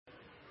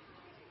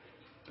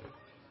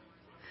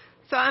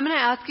So I'm going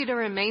to ask you to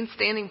remain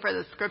standing for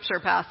the scripture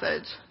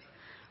passage.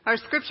 Our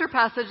scripture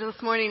passage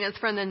this morning is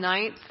from the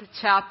 9th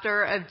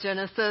chapter of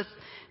Genesis,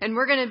 and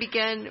we're going to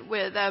begin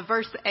with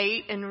verse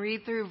 8 and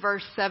read through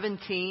verse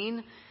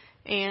 17.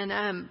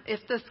 And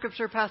if the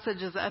scripture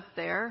passage is up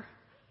there,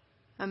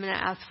 I'm going to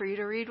ask for you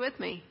to read with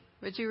me.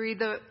 Would you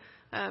read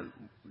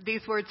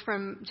these words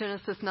from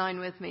Genesis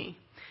 9 with me?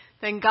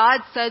 Then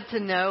God said to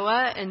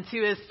Noah and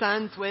to his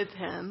sons with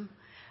him,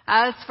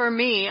 "As for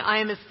me, I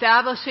am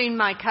establishing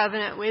my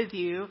covenant with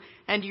you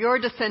and your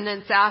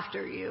descendants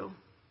after you,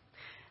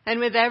 and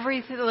with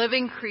every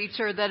living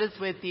creature that is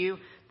with you,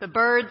 the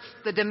birds,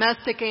 the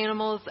domestic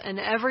animals, and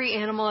every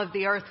animal of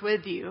the earth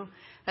with you,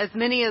 as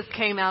many as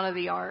came out of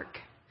the ark.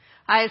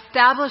 I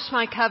establish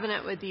my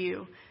covenant with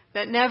you,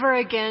 that never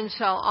again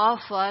shall all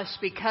flesh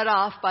be cut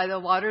off by the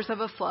waters of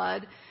a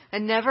flood,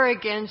 and never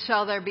again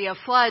shall there be a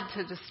flood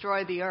to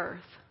destroy the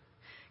earth.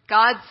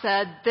 God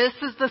said, this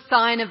is the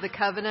sign of the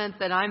covenant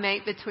that I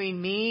make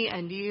between me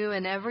and you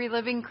and every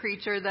living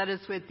creature that is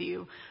with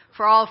you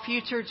for all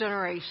future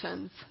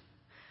generations.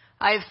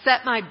 I have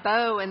set my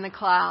bow in the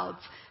clouds,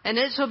 and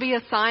it shall be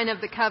a sign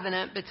of the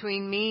covenant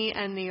between me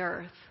and the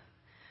earth.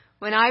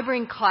 When I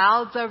bring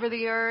clouds over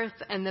the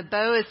earth and the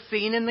bow is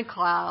seen in the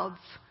clouds,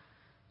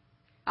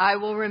 I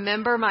will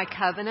remember my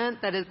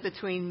covenant that is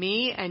between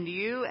me and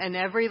you and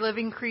every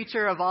living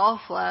creature of all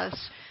flesh,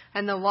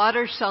 and the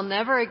waters shall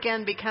never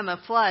again become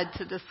a flood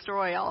to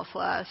destroy all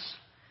flesh.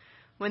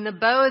 When the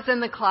bow is in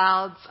the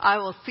clouds, I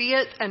will see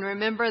it and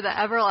remember the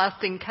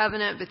everlasting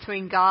covenant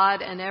between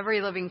God and every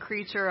living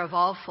creature of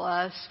all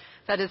flesh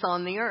that is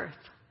on the earth."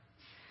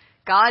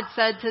 God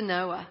said to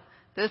Noah,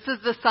 "This is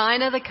the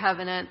sign of the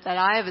covenant that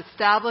I have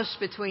established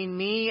between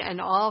me and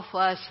all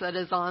flesh that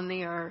is on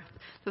the earth."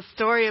 The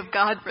story of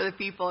God for the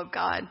people of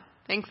God.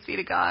 Thanks be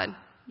to God.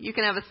 You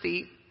can have a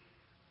seat.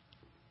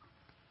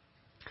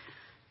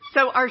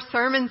 So our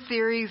sermon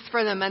series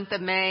for the month of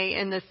May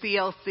in the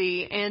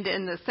CLC and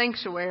in the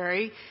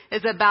sanctuary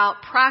is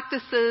about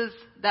practices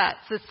that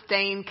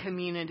sustain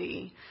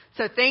community.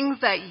 So things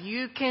that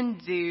you can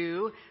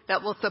do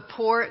that will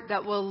support,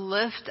 that will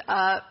lift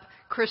up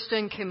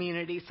Christian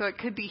community. So it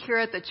could be here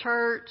at the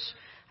church,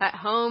 at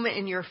home,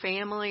 in your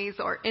families,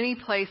 or any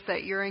place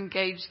that you're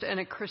engaged in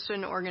a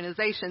Christian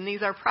organization.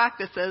 These are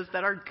practices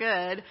that are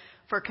good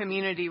for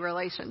community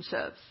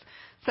relationships.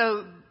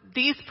 So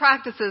these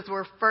practices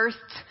were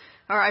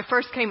I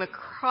first came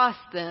across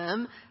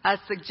them as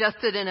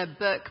suggested in a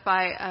book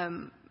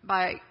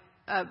by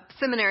a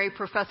seminary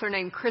professor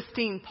named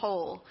Christine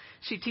Pohl.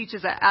 She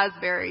teaches at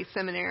Asbury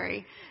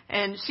Seminary.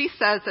 And she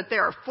says that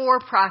there are 4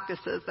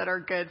 practices that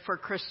are good for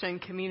Christian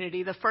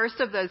community. The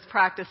first of those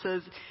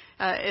practices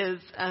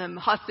is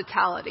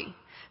hospitality.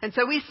 And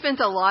so we spent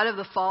a lot of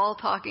the fall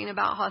talking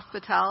about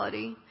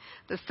hospitality.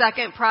 The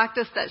second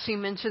practice that she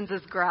mentions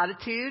is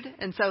gratitude.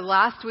 And so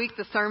last week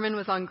the sermon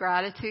was on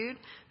gratitude.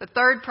 The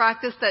third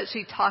practice that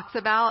she talks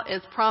about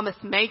is promise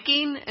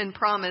making and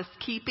promise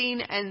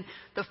keeping. And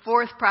the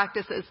fourth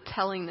practice is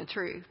telling the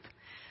truth.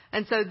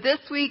 And so this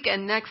week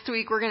and next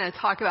week we're going to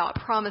talk about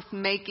promise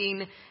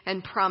making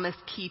and promise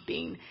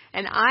keeping.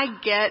 And I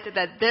get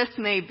that this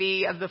may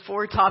be of the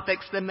 4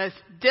 topics the most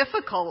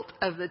difficult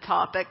of the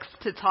topics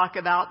to talk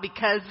about,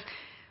 because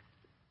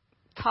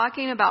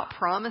talking about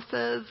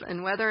promises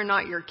and whether or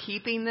not you're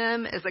keeping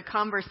them is a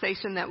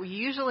conversation that we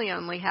usually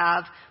only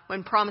have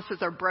when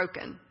promises are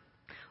broken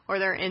or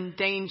they're in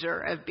danger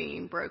of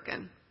being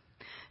broken.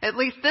 At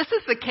least this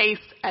is the case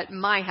at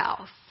my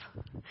house.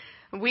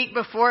 A week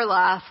before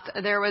last,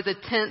 there was a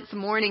tense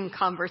morning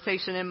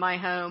conversation in my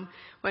home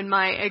when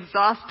my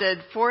exhausted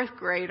 4th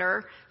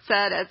grader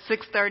said at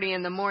 6:30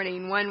 in the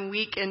morning, 1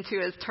 week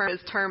into his term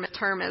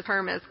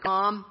is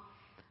 "Mom,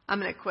 I'm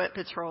going to quit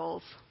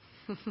patrols."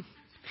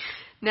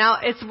 Now,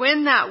 it's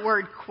when that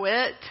word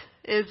quit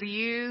is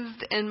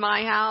used in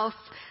my house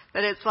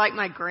that it's like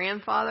my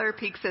grandfather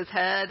peeks his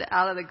head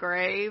out of the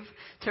grave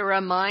to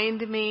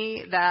remind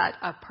me that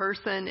a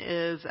person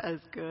is as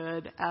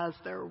good as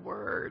their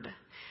word.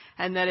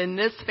 And that in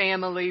this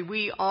family,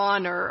 we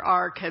honor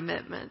our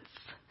commitments.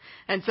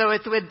 And so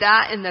it's with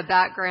that in the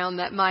background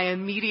that my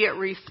immediate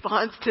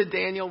response to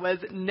Daniel was,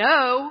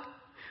 no,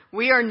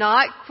 we are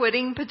not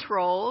quitting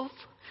patrols.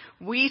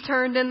 We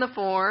turned in the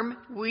form.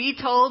 We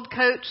told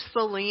Coach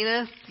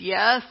Salinas,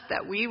 yes,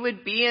 that we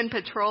would be in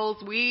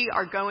patrols. We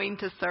are going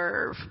to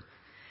serve.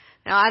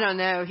 Now, I don't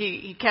know.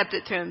 He kept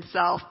it to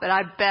himself, but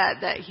I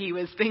bet that he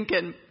was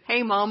thinking,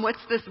 hey, Mom,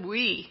 what's this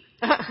we?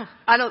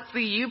 I don't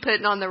see you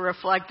putting on the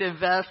reflective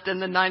vest in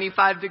the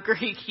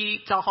 95-degree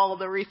heat to haul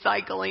the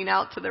recycling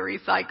out to the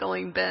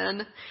recycling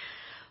bin.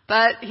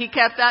 But he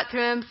kept that to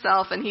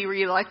himself, and he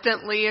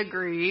reluctantly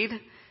agreed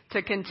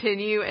to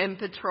continue in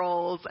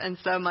patrols. And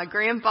so my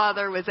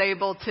grandfather was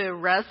able to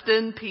rest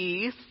in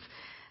peace.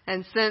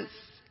 And since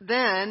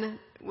then,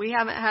 we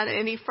haven't had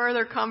any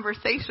further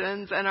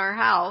conversations in our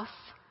house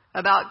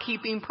about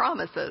keeping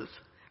promises,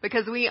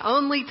 because we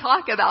only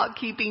talk about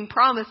keeping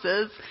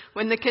promises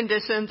when the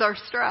conditions are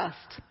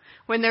stressed,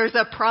 when there's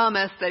a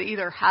promise that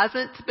either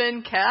hasn't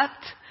been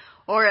kept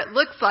or it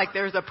looks like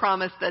there's a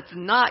promise that's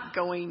not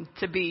going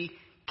to be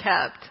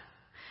kept.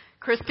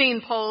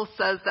 Christine Pohl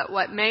says that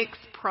what makes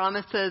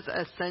promises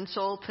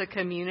essential to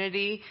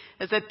community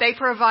is that they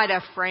provide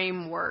a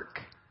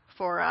framework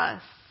for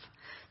us.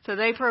 So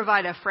they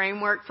provide a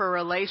framework for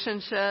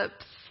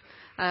relationships,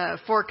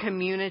 for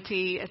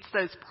community. It's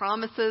those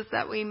promises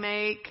that we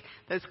make,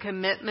 those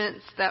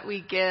commitments that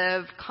we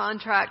give,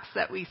 contracts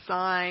that we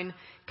sign,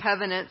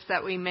 covenants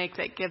that we make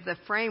that give the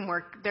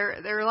framework.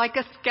 They're like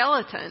a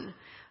skeleton.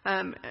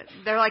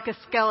 They're like a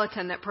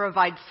skeleton that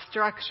provides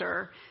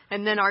structure.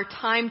 And then our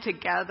time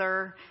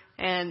together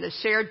and the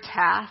shared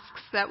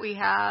tasks that we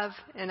have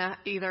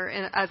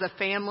as a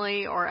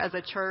family or as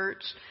a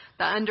church,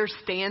 the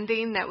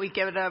understanding that we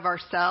give of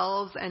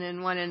ourselves and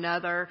in one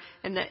another,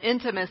 and the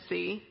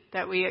intimacy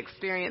that we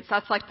experience,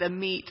 that's like the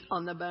meat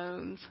on the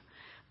bones.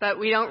 But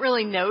we don't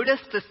really notice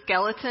the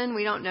skeleton.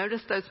 We don't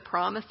notice those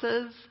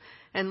promises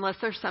unless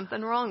there's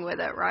something wrong with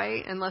it,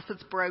 right? Unless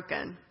it's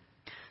broken.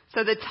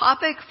 So the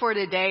topic for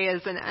today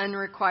is an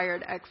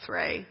unrequired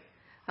X-ray.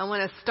 I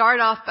want to start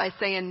off by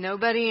saying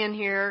nobody in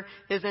here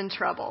is in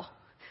trouble.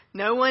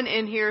 No one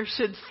in here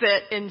should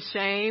sit in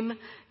shame.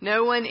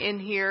 No one in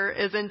here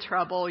is in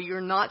trouble.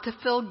 You're not to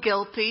feel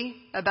guilty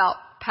about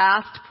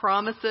past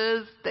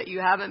promises that you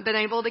haven't been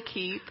able to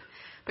keep,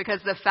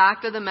 because the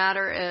fact of the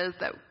matter is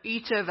that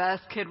each of us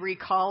could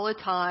recall a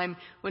time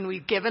when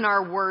we've given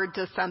our word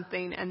to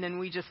something and then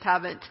we just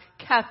haven't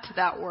kept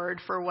that word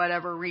for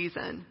whatever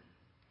reason.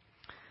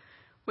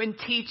 When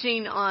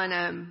teaching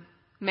on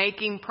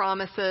making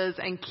promises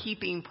and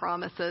keeping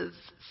promises,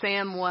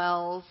 Sam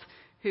Wells,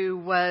 who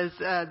was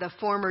the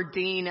former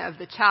dean of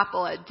the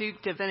chapel at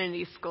Duke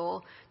Divinity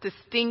School,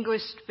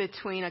 distinguished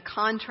between a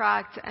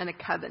contract and a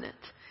covenant.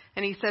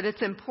 And he said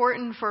it's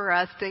important for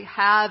us to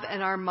have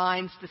in our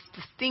minds this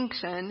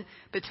distinction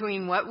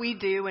between what we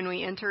do when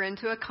we enter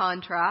into a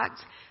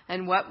contract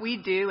and what we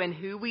do and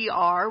who we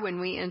are when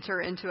we enter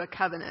into a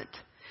covenant.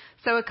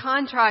 So a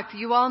contract,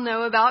 you all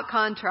know about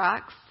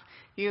contracts.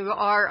 You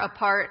are a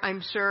part,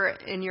 I'm sure,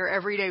 in your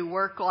everyday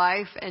work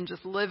life and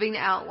just living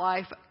out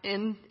life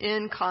in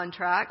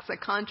contracts. A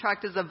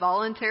contract is a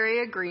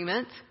voluntary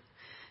agreement.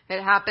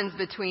 It happens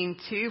between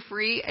two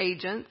free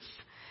agents,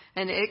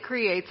 and it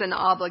creates an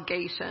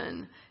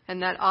obligation.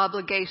 And that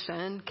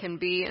obligation can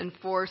be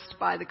enforced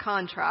by the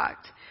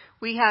contract.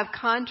 We have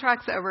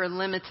contracts over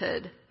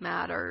limited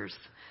matters.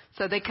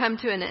 So they come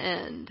to an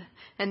end,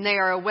 and they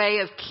are a way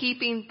of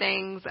keeping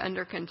things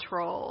under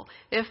control.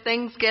 If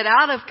things get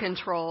out of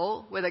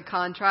control with a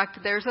contract,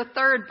 there's a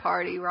third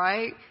party,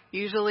 right?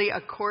 Usually a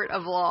court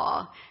of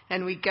law.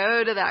 And we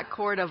go to that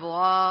court of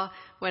law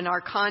when our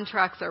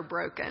contracts are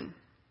broken.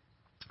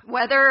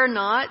 Whether or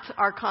not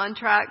our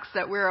contracts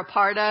that we're a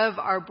part of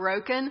are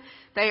broken,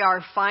 they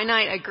are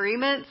finite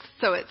agreements.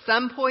 So at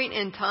some point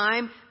in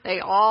time,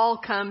 they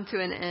all come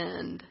to an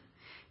end.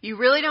 You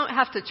really don't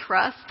have to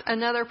trust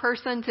another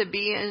person to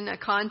be in a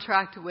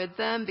contract with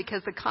them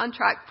because the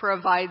contract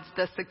provides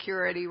the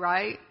security,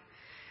 right?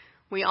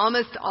 We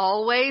almost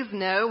always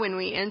know when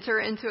we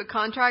enter into a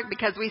contract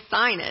because we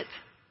sign it.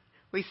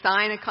 We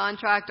sign a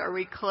contract or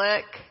we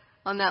click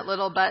on that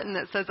little button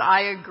that says,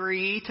 I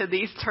agree to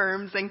these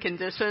terms and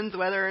conditions,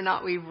 whether or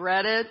not we've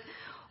read it,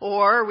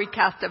 or we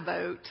cast a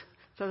vote.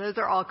 So those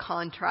are all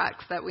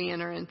contracts that we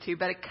enter into.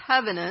 But a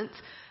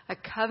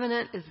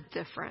covenant is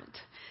different.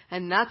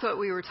 And that's what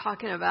we were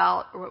talking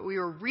about, what we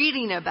were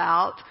reading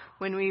about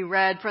when we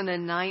read from the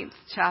 9th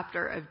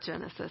chapter of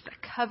Genesis.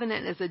 A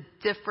covenant is a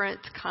different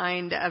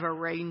kind of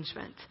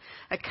arrangement.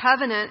 A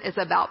covenant is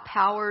about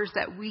powers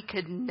that we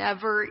could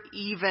never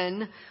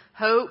even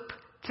hope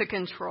to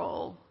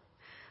control.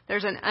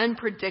 There's an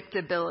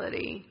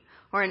unpredictability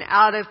or an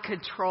out of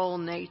control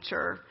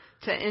nature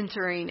to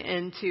entering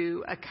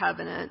into a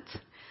covenant.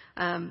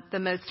 The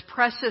most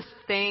precious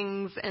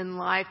things in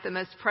life, the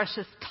most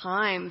precious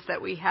times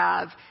that we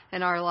have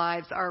in our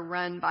lives are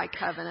run by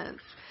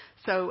covenants.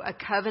 So a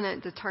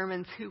covenant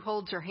determines who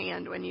holds your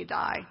hand when you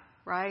die,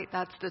 right?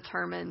 That's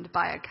determined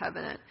by a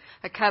covenant.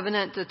 A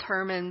covenant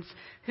determines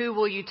who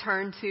will you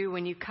turn to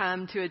when you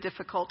come to a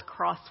difficult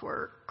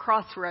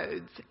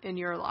crossroads in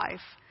your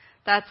life.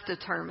 That's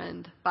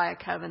determined by a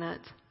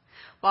covenant.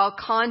 While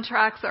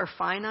contracts are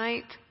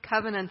finite,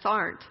 covenants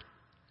aren't.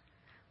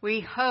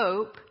 We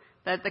hope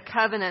that the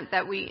covenant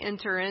that we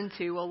enter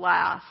into will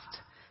last.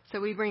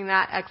 So we bring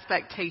that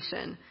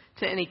expectation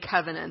to any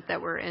covenant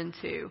that we're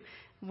into.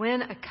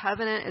 When a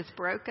covenant is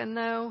broken,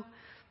 though,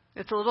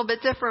 it's a little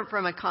bit different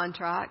from a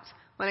contract.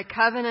 When a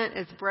covenant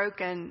is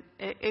broken,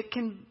 it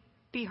can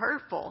be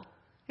hurtful.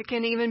 It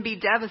can even be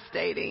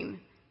devastating.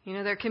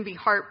 There can be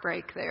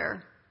heartbreak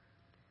there.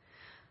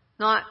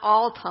 Not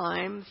all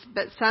times,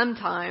 but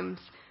sometimes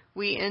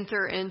we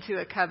enter into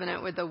a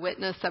covenant with the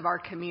witness of our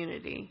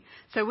community.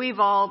 So we've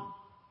all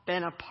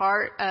been a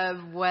part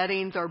of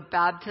weddings or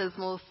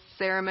baptismal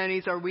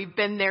ceremonies, or we've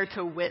been there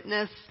to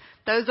witness.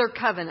 Those are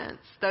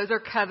covenants. Those are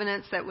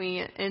covenants that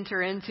we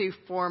enter into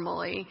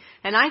formally.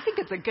 And I think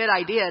it's a good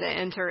idea to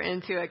enter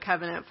into a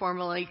covenant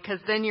formally because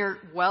then you're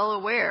well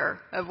aware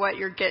of what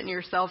you're getting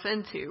yourself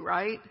into,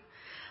 right?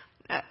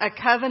 A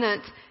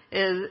covenant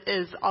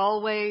is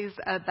always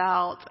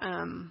about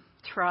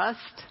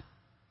trust,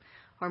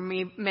 or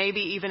maybe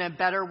even a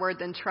better word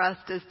than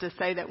trust is to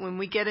say that when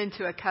we get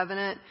into a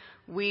covenant,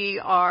 we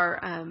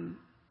are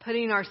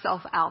putting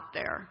ourselves out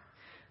there.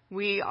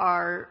 We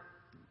are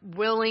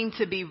willing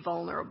to be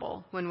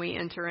vulnerable when we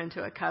enter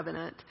into a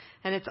covenant.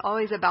 And it's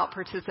always about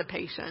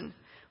participation.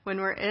 When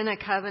we're in a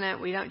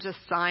covenant, we don't just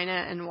sign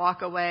it and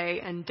walk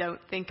away and don't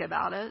think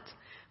about it.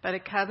 But a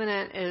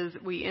covenant is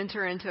we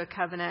enter into a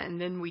covenant and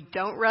then we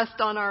don't rest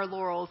on our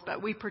laurels,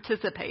 but we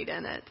participate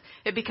in it.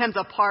 It becomes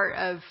a part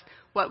of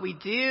what we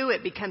do.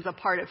 It becomes a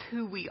part of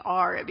who we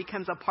are. It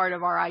becomes a part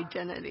of our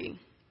identity.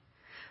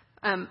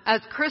 As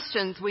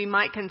Christians, we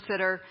might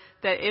consider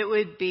that it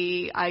would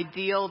be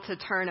ideal to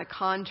turn a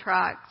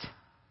contract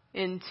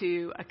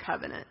into a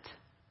covenant.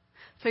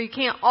 So you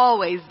can't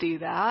always do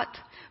that,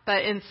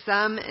 but in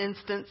some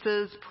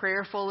instances,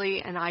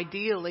 prayerfully and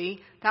ideally,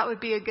 that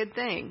would be a good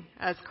thing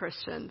as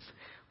Christians.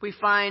 We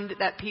find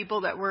that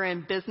people that we're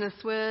in business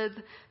with,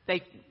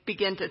 they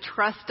begin to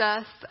trust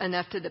us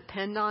enough to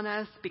depend on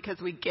us because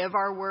we give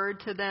our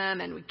word to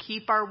them and we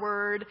keep our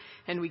word,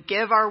 and we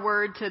give our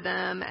word to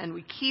them and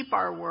we keep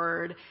our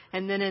word.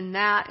 And then in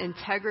that,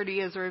 integrity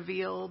is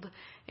revealed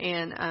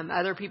and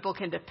other people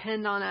can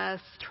depend on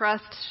us.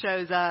 Trust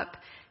shows up.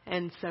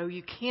 And so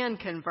you can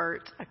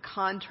convert a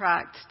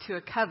contract to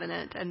a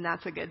covenant, and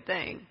that's a good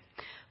thing.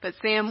 But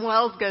Sam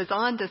Wells goes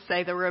on to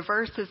say the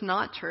reverse is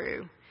not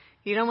true.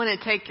 You don't want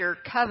to take your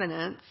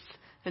covenants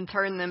and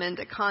turn them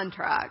into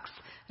contracts.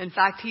 In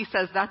fact, he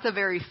says that's a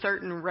very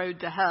certain road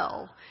to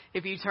hell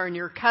if you turn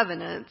your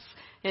covenants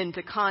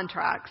into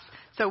contracts.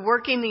 So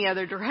working the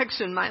other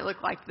direction might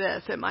look like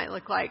this. It might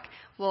look like,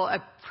 well,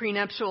 a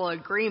prenuptial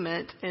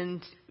agreement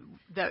and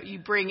that you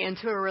bring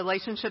into a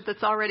relationship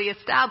that's already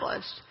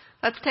established.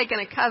 That's taking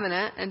a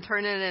covenant and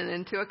turning it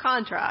into a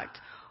contract.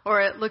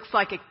 Or it looks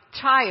like a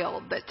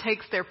child that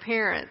takes their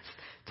parents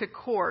to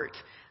court,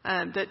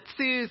 that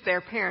sues their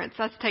parents.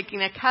 That's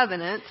taking a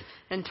covenant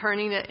and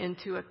turning it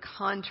into a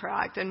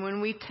contract. And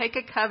when we take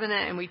a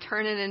covenant and we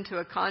turn it into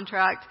a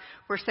contract,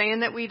 we're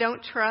saying that we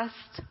don't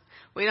trust.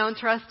 We don't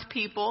trust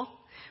people.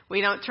 We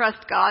don't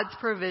trust God's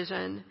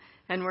provision.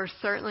 And we're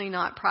certainly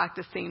not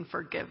practicing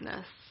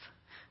forgiveness.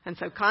 And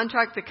so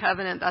contract to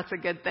covenant, that's a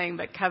good thing,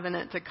 but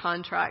covenant to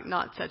contract,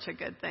 not such a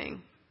good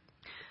thing.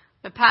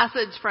 The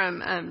passage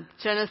from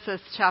Genesis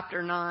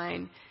chapter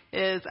 9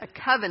 is a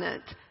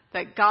covenant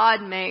that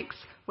God makes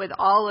with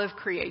all of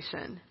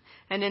creation.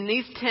 And in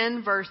these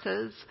 10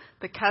 verses,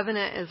 the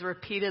covenant is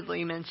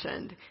repeatedly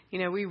mentioned.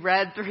 You know, we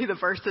read through the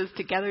verses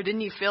together.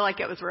 Didn't you feel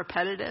like it was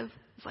repetitive?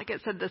 It's like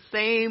it said the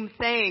same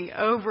thing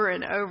over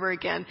and over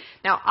again.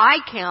 Now, I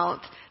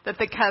count that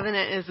the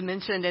covenant is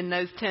mentioned in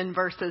those 10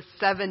 verses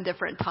 7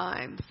 different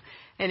times.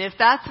 And if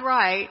that's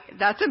right,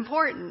 that's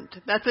important.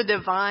 That's a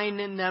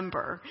divine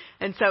number.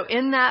 And so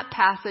in that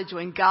passage,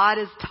 when God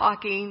is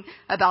talking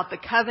about the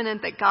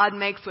covenant that God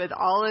makes with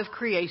all of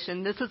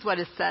creation, this is what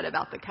is said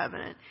about the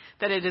covenant.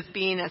 That it is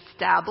being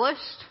established,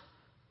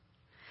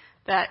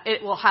 that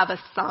it will have a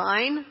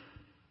sign,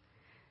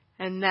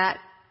 and that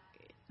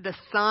the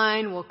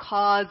sign will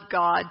cause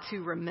God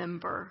to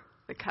remember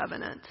the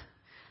covenant.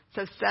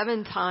 So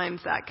 7 times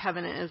that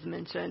covenant is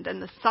mentioned.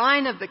 And the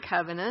sign of the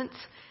covenant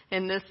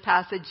in this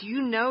passage,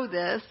 you know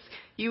this.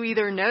 You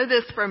either know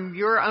this from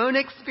your own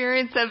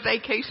experience of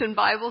Vacation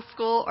Bible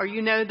School, or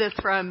you know this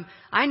from,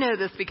 I know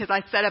this because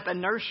I set up a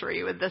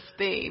nursery with this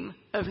theme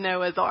of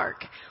Noah's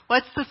Ark.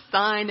 What's the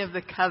sign of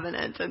the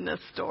covenant in this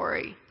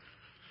story?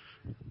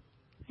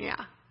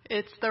 Yeah,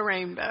 it's the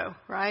rainbow,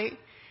 right?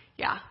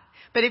 Yeah.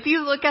 But if you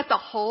look at the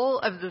whole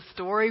of the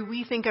story,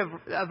 we think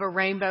of a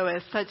rainbow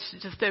as such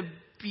just a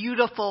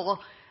beautiful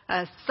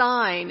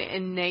sign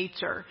in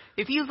nature.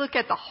 If you look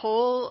at the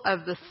whole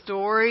of the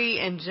story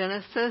in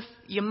Genesis,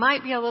 you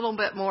might be a little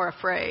bit more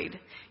afraid.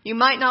 You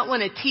might not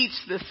want to teach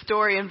this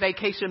story in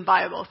Vacation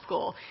Bible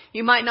School.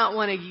 You might not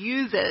want to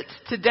use it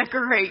to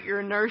decorate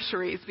your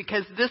nurseries,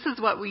 because this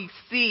is what we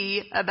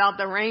see about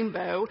the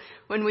rainbow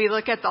when we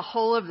look at the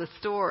whole of the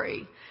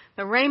story.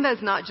 The rainbow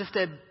is not just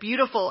a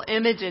beautiful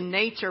image in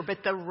nature, but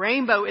the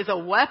rainbow is a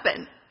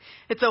weapon.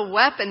 It's a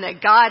weapon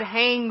that God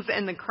hangs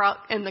in the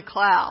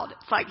cloud.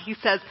 It's like he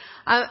says,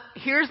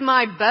 here's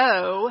my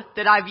bow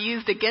that I've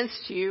used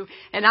against you,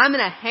 and I'm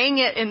going to hang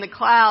it in the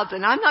clouds,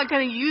 and I'm not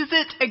going to use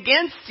it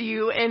against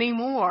you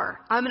anymore.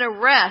 I'm going to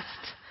rest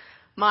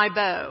my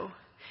bow.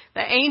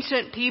 The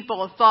ancient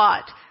people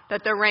thought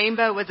that the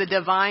rainbow was a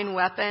divine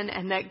weapon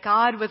and that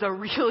God was a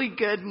really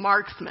good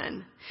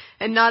marksman.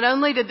 And not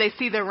only did they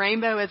see the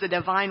rainbow as a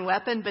divine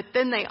weapon, but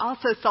then they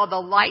also saw the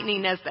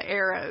lightning as the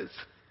arrows.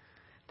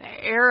 The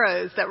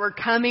arrows that were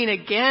coming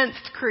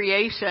against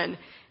creation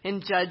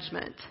in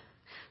judgment.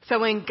 So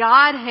when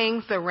God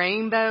hangs the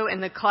rainbow in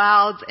the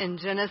clouds in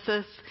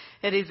Genesis,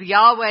 it is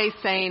Yahweh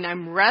saying,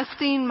 I'm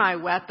resting my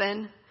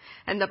weapon.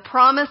 And the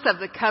promise of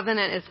the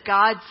covenant is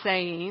God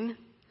saying,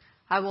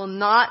 I will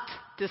not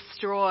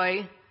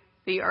destroy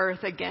the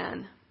earth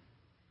again.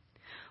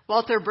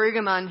 Walter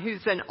Brueggemann,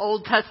 who's an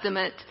Old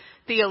Testament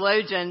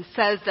theologian,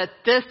 says that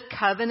this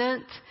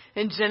covenant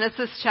in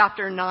Genesis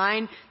chapter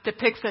 9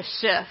 depicts a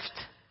shift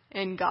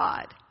in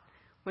God.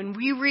 When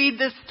we read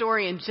this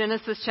story in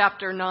Genesis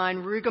chapter 9,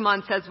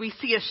 Rugemon says we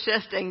see a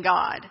shift in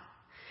God.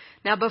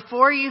 Now,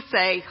 before you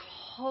say,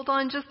 hold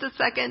on just a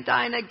second,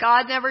 Dinah,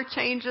 God never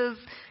changes.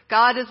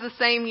 God is the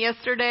same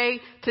yesterday,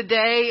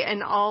 today,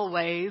 and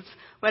always.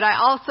 What I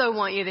also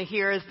want you to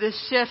hear is this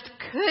shift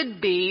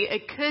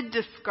it could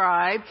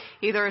describe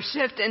either a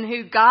shift in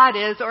who God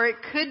is, or it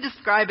could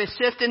describe a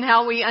shift in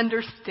how we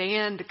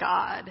understand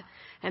God.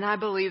 And I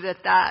believe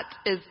that that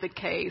is the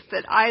case,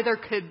 that either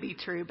could be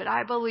true. But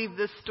I believe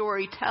this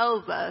story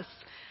tells us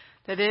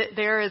that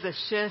there is a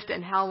shift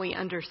in how we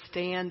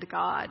understand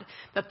God.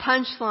 The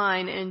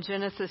punchline in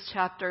Genesis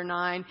chapter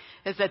 9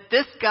 is that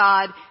this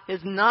God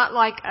is not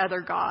like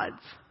other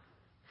gods.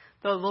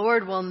 The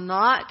Lord will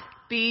not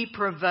be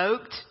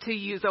provoked to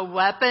use a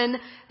weapon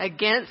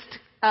against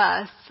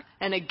us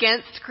and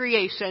against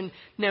creation,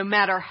 no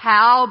matter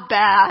how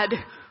bad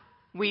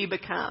we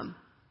become.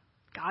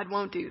 God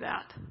won't do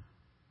that.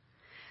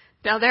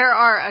 Now, there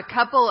are a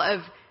couple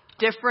of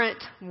different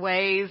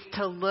ways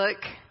to look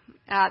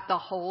at the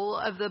whole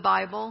of the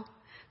Bible.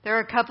 There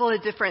are a couple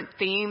of different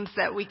themes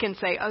that we can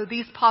say, oh,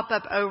 these pop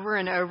up over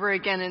and over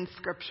again in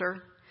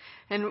Scripture.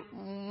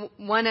 And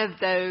one of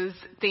those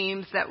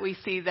themes that we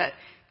see that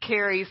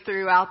carries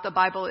throughout the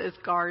Bible is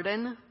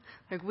garden.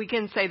 Like we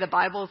can say the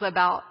Bible's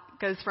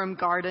goes from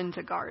garden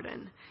to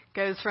garden,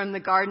 goes from the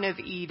Garden of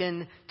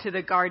Eden to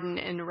the garden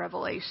in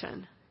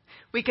Revelation.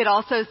 We could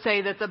also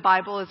say that the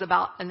Bible is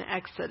about an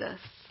exodus.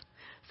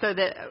 So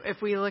that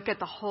if we look at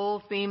the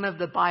whole theme of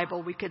the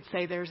Bible, we could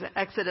say there's an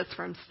exodus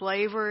from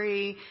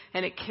slavery,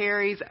 and it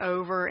carries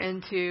over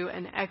into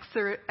an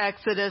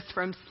exodus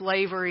from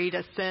slavery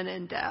to sin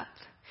and death.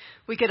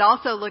 We could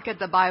also look at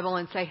the Bible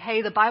and say,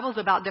 hey, the Bible's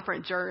about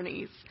different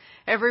journeys.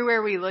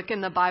 Everywhere we look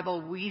in the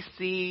Bible, we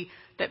see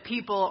that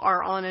people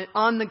are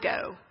on the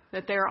go,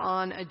 that they're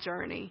on a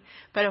journey.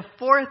 But a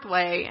fourth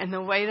way, and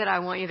the way that I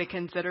want you to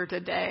consider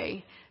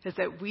today, is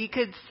that we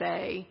could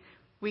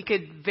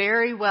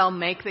very well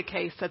make the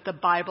case that the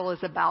Bible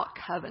is about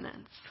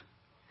covenants.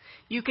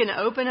 You can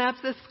open up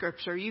the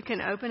Scripture, you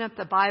can open up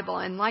the Bible,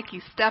 and like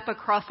you step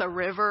across a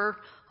river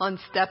on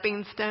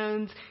stepping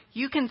stones,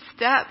 you can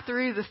step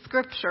through the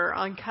Scripture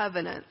on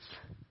covenants.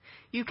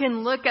 You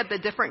can look at the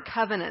different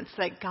covenants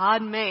that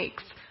God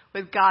makes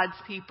with God's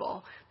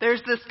people.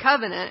 There's this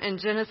covenant in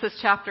Genesis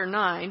chapter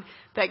 9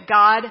 that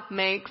God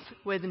makes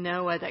with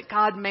Noah, that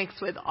God makes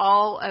with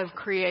all of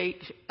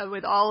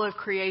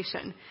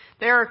creation.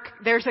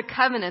 There's a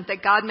covenant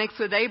that God makes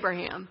with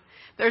Abraham.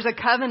 There's a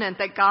covenant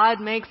that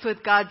God makes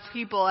with God's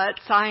people at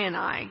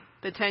Sinai,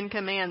 the Ten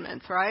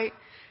Commandments, right?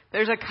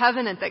 There's a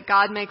covenant that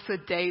God makes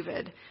with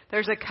David.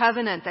 There's a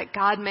covenant that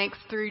God makes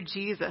through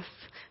Jesus,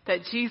 that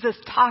Jesus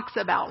talks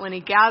about when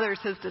he gathers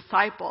his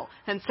disciples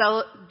and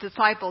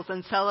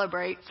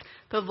celebrates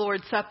the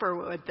Lord's Supper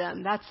with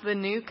them. That's the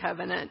new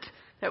covenant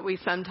that we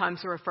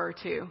sometimes refer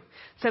to.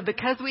 So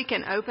because we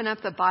can open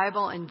up the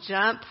Bible and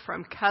jump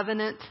from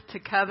covenant to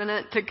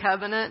covenant to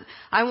covenant,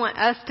 I want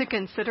us to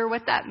consider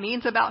what that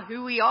means about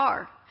who we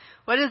are.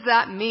 What does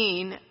that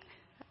mean?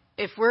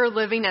 If we're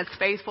living as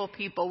faithful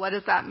people, what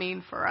does that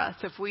mean for us?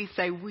 If we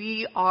say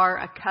we are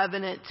a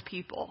covenant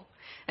people.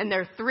 And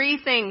there are three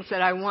things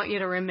that I want you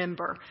to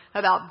remember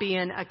about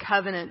being a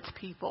covenant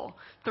people.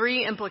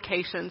 Three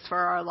implications for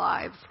our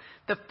lives.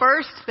 The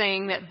first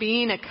thing that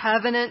being a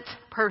covenant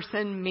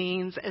person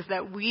means is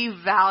that we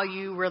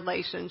value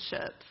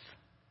relationships.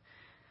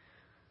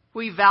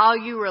 We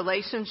value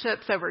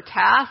relationships over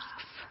tasks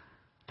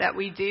that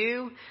we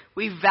do.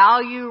 We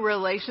value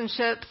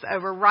relationships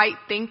over right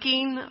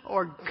thinking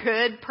or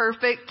good,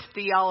 perfect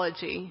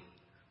theology.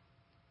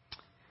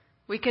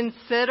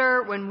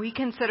 When we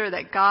consider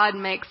that God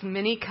makes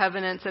many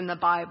covenants in the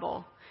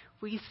Bible,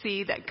 we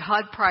see that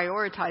God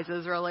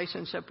prioritizes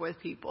relationship with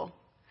people.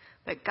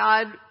 That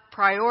God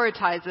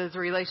prioritizes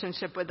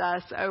relationship with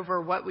us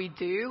over what we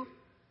do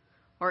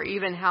or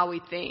even how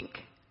we think.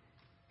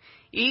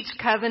 Each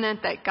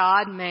covenant that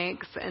God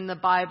makes in the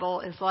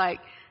Bible is like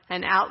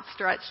an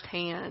outstretched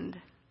hand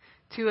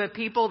to a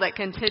people that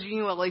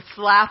continually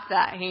slap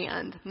that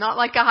hand. Not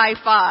like a high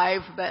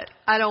five, but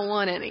I don't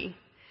want any.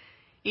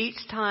 Each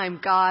time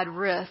God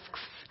risks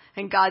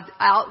and God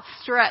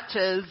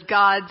outstretches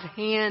God's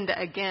hand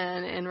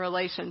again in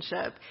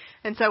relationship.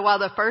 And so while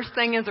the first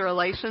thing is a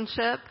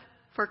relationship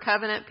for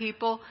covenant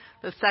people,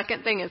 the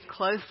second thing is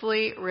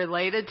closely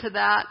related to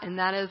that, and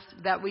that is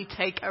that we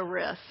take a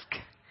risk.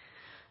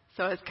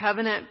 So as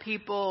covenant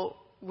people,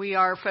 we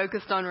are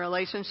focused on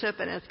relationship,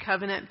 and as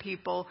covenant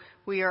people,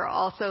 we are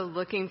also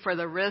looking for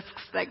the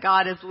risks that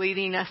God is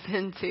leading us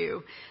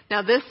into.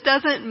 Now, this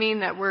doesn't mean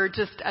that we're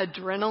just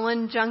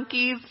adrenaline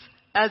junkies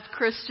as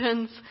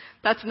Christians.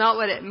 That's not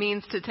what it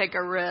means to take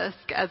a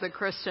risk as a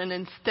Christian.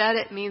 Instead,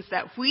 it means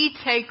that we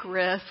take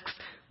risks.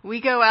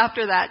 We go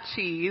after that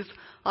cheese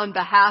on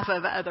behalf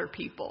of other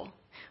people.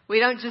 We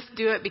don't just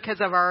do it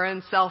because of our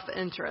own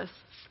self-interests,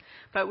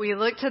 but we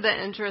look to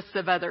the interests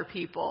of other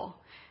people.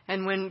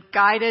 And when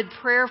guided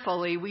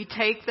prayerfully, we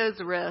take those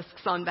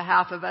risks on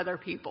behalf of other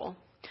people.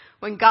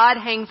 When God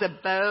hangs a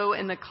bow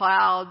in the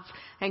clouds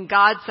and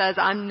God says,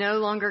 I'm no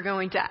longer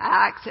going to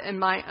act out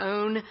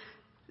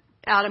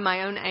of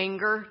my own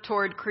anger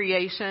toward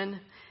creation,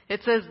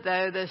 it's as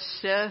though the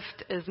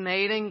shift is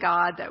made in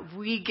God that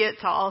we get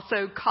to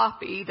also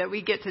copy, that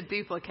we get to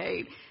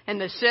duplicate.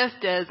 And the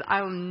shift is,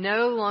 I'm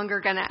no longer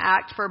going to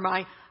act for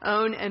my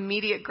own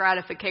immediate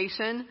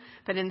gratification,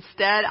 but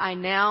instead I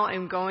now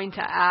am going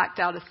to act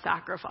out of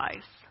sacrifice.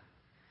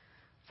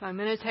 So I'm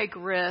going to take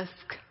risk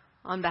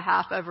on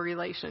behalf of a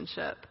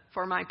relationship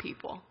for my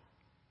people.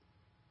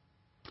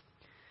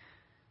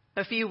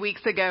 A few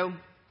weeks ago,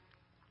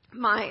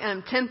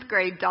 my 10th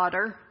grade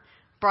daughter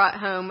brought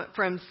home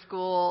from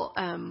school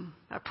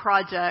a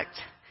project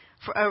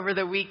for over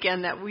the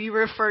weekend that we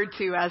referred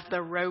to as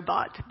the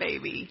robot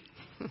baby.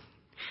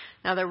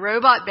 Now, the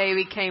robot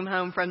baby came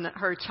home from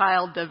her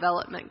child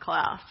development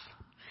class.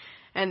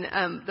 And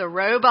the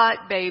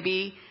robot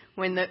baby,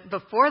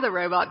 before the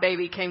robot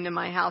baby came to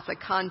my house, a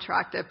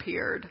contract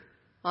appeared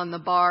on the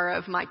bar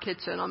of my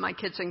kitchen, on my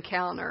kitchen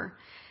counter.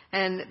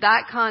 And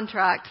that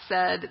contract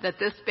said that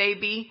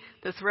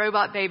this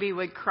robot baby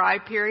would cry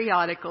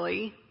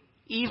periodically,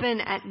 even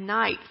at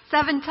night,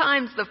 7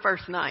 times the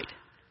first night.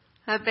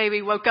 That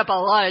baby woke up a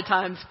lot of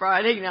times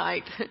Friday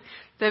night.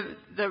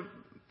 The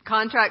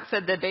contract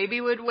said the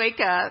baby would wake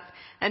up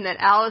and that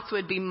Alice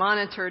would be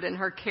monitored in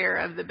her care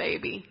of the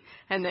baby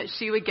and that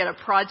she would get a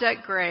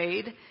project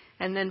grade.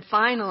 And then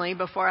finally,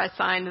 before I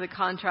signed the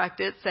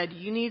contract, it said,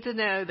 you need to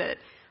know that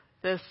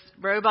this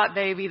robot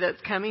baby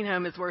that's coming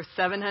home is worth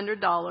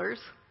 $700.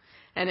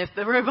 And if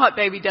the robot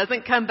baby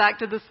doesn't come back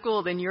to the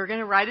school, then you're going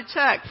to write a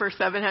check for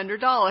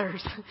 $700.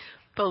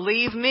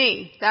 Believe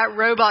me, that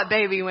robot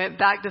baby went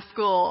back to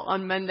school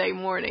on Monday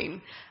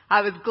morning.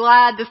 I was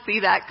glad to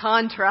see that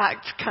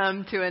contract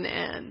come to an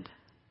end.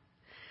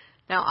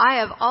 Now, I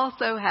have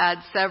also had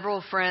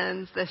several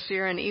friends this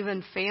year and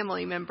even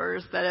family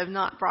members that have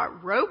not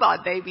brought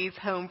robot babies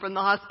home from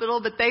the hospital,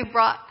 but they've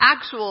brought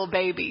actual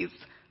babies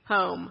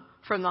home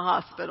from the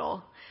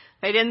hospital.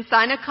 They didn't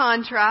sign a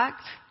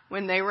contract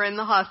when they were in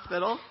the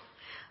hospital,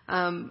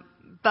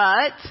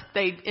 but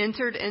they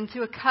entered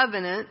into a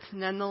covenant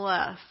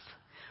nonetheless.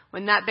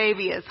 When that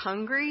baby is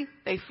hungry,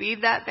 they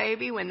feed that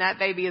baby. When that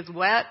baby is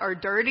wet or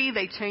dirty,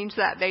 they change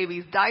that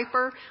baby's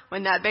diaper.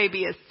 When that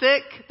baby is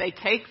sick, they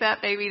take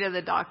that baby to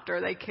the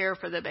doctor. They care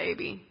for the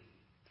baby.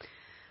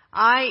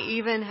 I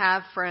even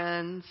have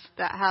friends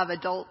that have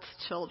adult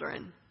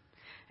children.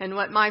 And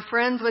what my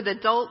friends with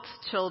adult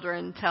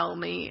children tell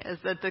me is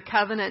that the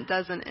covenant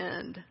doesn't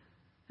end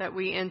that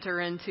we enter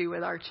into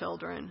with our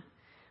children.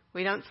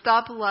 We don't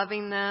stop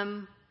loving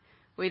them.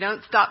 We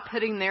don't stop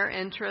putting their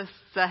interests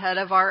ahead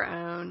of our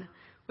own.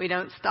 We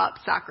don't stop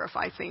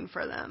sacrificing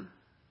for them.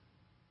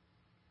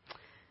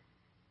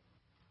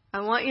 I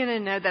want you to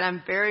know that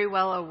I'm very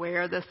well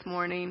aware this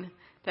morning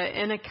that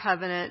in a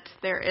covenant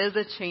there is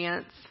a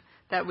chance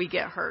that we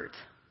get hurt.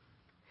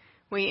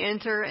 We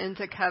enter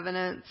into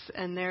covenants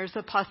and there's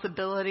a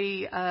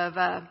possibility of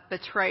a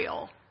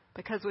betrayal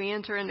because we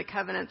enter into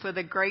covenants with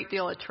a great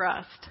deal of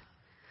trust.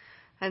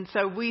 And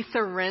so we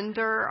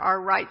surrender our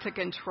right to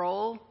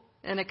control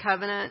in a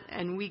covenant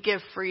and we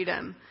give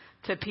freedom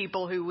to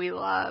people who we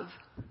love.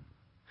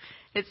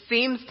 It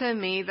seems to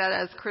me that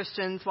as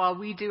Christians, while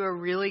we do a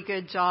really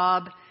good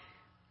job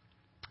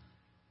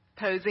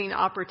posing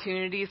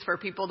opportunities for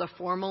people to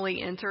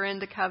formally enter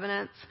into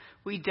covenants,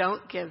 we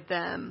don't give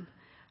them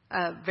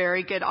a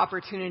very good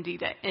opportunity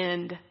to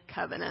end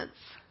covenants.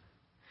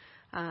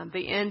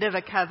 The end of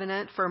a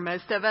covenant for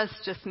most of us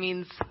just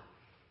means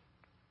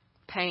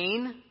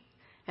pain.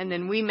 And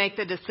then we make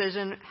the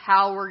decision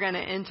how we're going to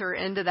enter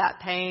into that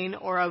pain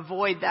or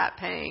avoid that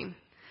pain.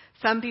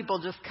 Some people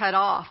just cut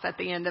off at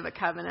the end of a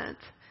covenant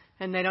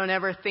and they don't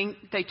ever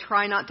they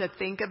try not to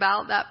think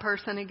about that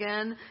person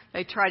again.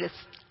 They try to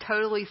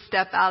totally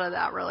step out of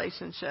that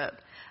relationship.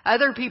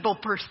 Other people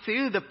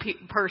pursue the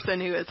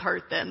person who has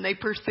hurt them. They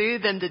pursue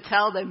them to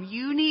tell them,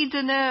 you need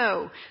to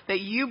know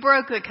that you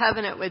broke the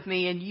covenant with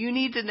me and you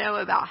need to know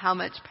about how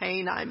much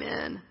pain I'm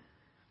in.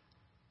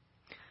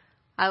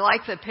 I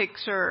like the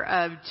picture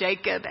of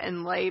Jacob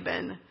and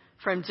Laban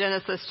from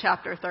Genesis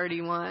chapter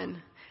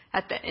 31.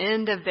 At the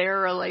end of their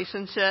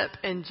relationship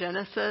in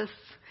Genesis,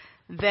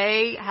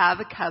 they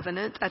have a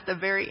covenant at the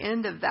very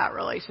end of that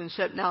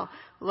relationship. Now,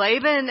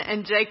 Laban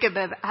and Jacob,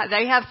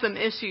 they have some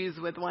issues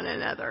with one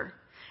another.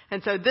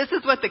 And so this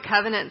is what the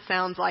covenant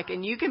sounds like.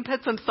 And you can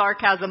put some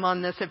sarcasm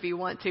on this if you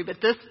want to. But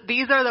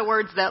these are the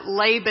words that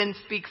Laban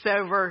speaks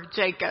over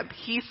Jacob.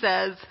 He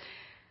says,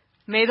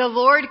 may the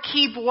Lord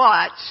keep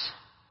watch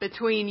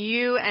between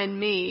you and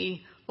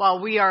me while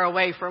we are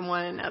away from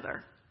one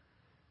another.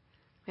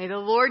 May the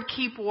Lord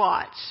keep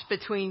watch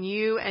between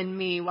you and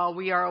me while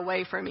we are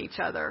away from each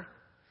other.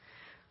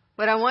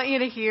 What I want you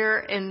to hear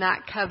in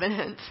that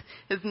covenant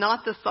is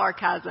not the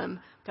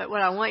sarcasm, but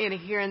what I want you to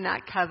hear in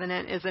that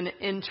covenant is an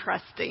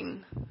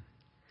entrusting.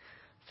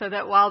 So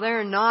that while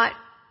they're not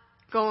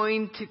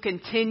going to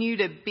continue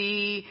to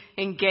be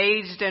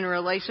engaged in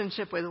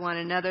relationship with one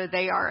another.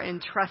 They are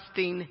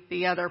entrusting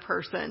the other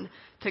person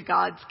to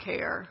God's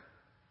care.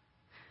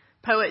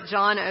 Poet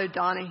John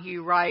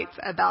O'Donohue writes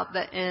about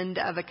the end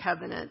of a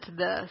covenant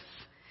this.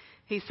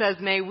 He says,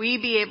 "May we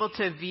be able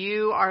to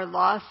view our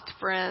lost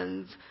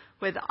friends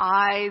with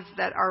eyes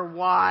that are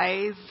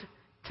wise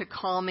to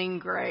calming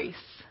grace.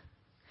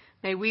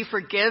 May we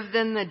forgive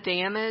them the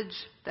damage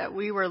that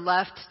we were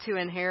left to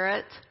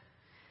inherit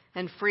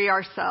and free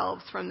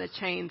ourselves from the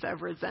chains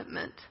of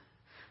resentment."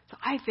 So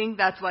I think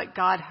that's what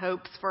God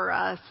hopes for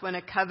us when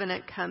a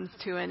covenant comes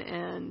to an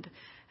end,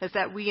 is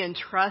that we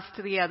entrust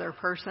the other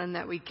person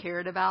that we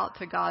cared about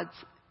to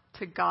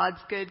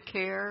God's good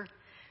care,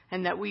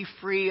 and that we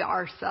free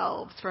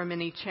ourselves from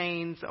any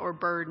chains or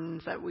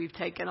burdens that we've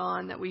taken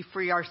on, that we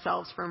free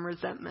ourselves from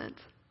resentment.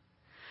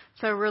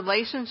 So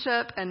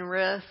relationship and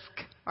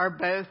risk are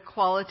both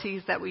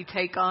qualities that we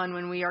take on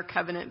when we are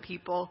covenant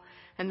people.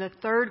 And the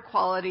third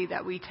quality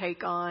that we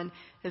take on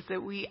is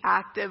that we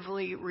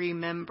actively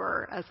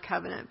remember as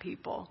covenant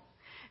people.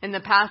 In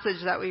the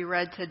passage that we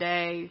read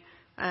today,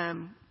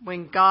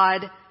 when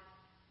God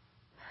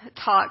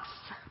talks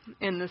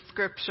in the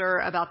scripture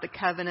about the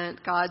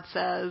covenant, God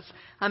says,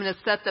 "I'm going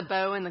to set the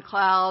bow in the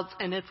clouds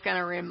and it's going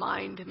to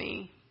remind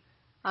me.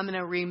 I'm going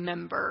to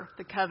remember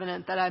the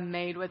covenant that I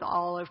made with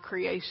all of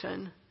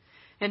creation."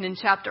 And in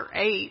chapter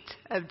 8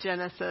 of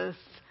Genesis,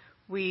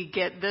 we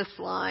get this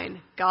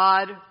line,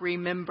 God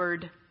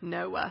remembered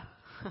Noah.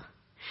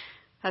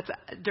 That's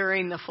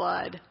during the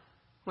flood.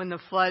 When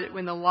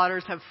the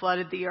waters have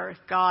flooded the earth,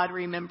 God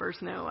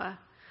remembers Noah.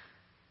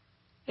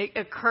 It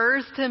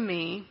occurs to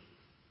me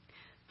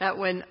that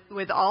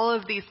with all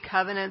of these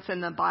covenants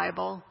in the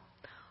Bible,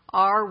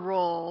 our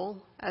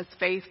role as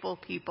faithful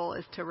people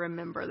is to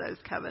remember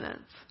those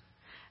covenants.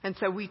 And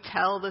so we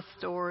tell the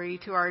story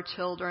to our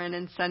children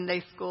in Sunday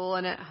school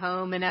and at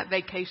home and at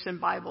vacation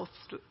Bible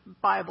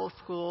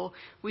school.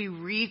 We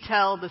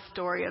retell the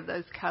story of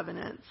those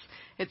covenants.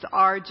 It's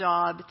our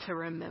job to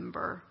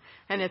remember.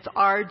 And it's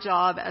our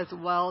job as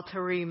well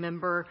to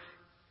remember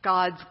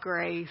God's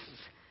grace,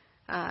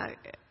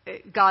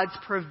 God's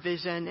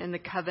provision in the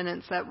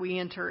covenants that we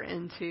enter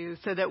into,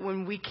 so that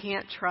when we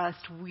can't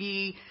trust,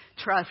 we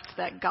trust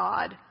that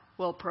God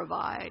will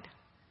provide.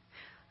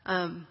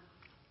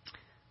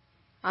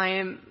 I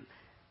am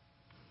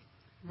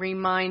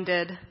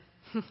reminded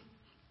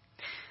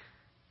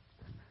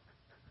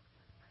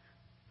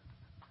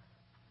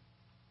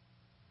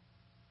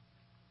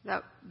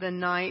that the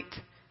night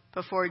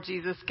before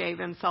Jesus gave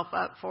himself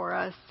up for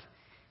us,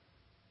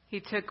 he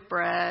took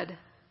bread,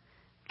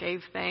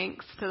 gave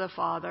thanks to the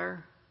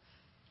Father,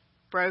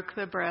 broke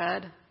the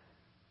bread,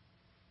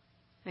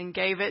 and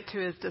gave it to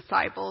his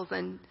disciples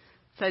and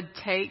said,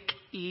 "Take,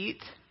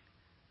 eat.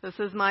 This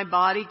is my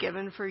body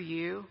given for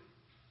you.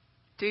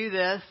 Do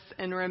this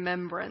in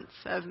remembrance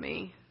of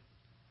me."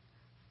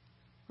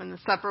 When the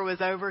supper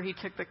was over, he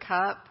took the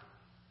cup,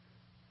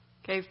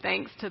 gave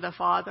thanks to the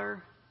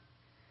Father,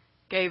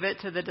 gave it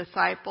to the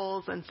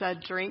disciples, and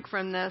said, "Drink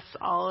from this,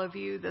 all of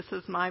you. This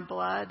is my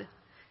blood.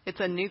 It's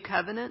a new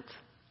covenant.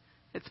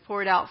 It's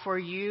poured out for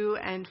you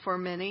and for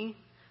many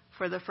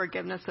for the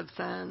forgiveness of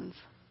sins."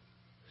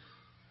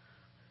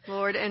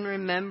 Lord, in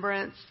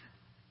remembrance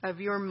of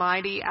your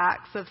mighty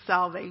acts of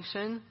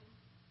salvation,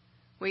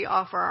 we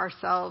offer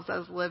ourselves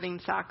as living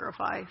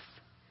sacrifice.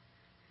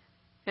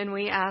 And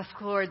we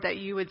ask, Lord, that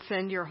you would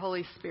send your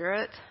Holy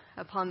Spirit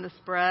upon this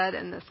bread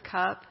and this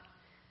cup.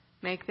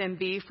 Make them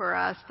be for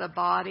us the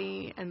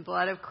body and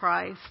blood of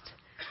Christ,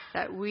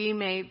 that we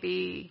may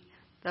be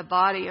the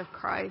body of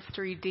Christ,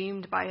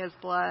 redeemed by his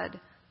blood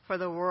for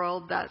the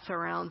world that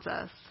surrounds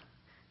us.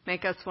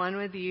 Make us one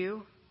with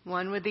you,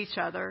 one with each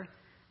other,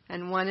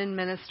 and one in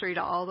ministry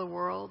to all the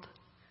world,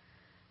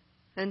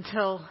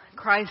 until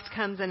Christ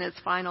comes in his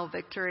final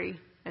victory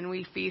and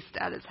we feast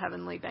at his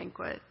heavenly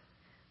banquet.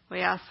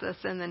 We ask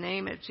this in the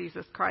name of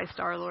Jesus Christ,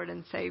 our Lord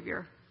and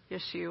Savior,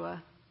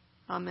 Yeshua.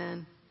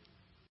 Amen.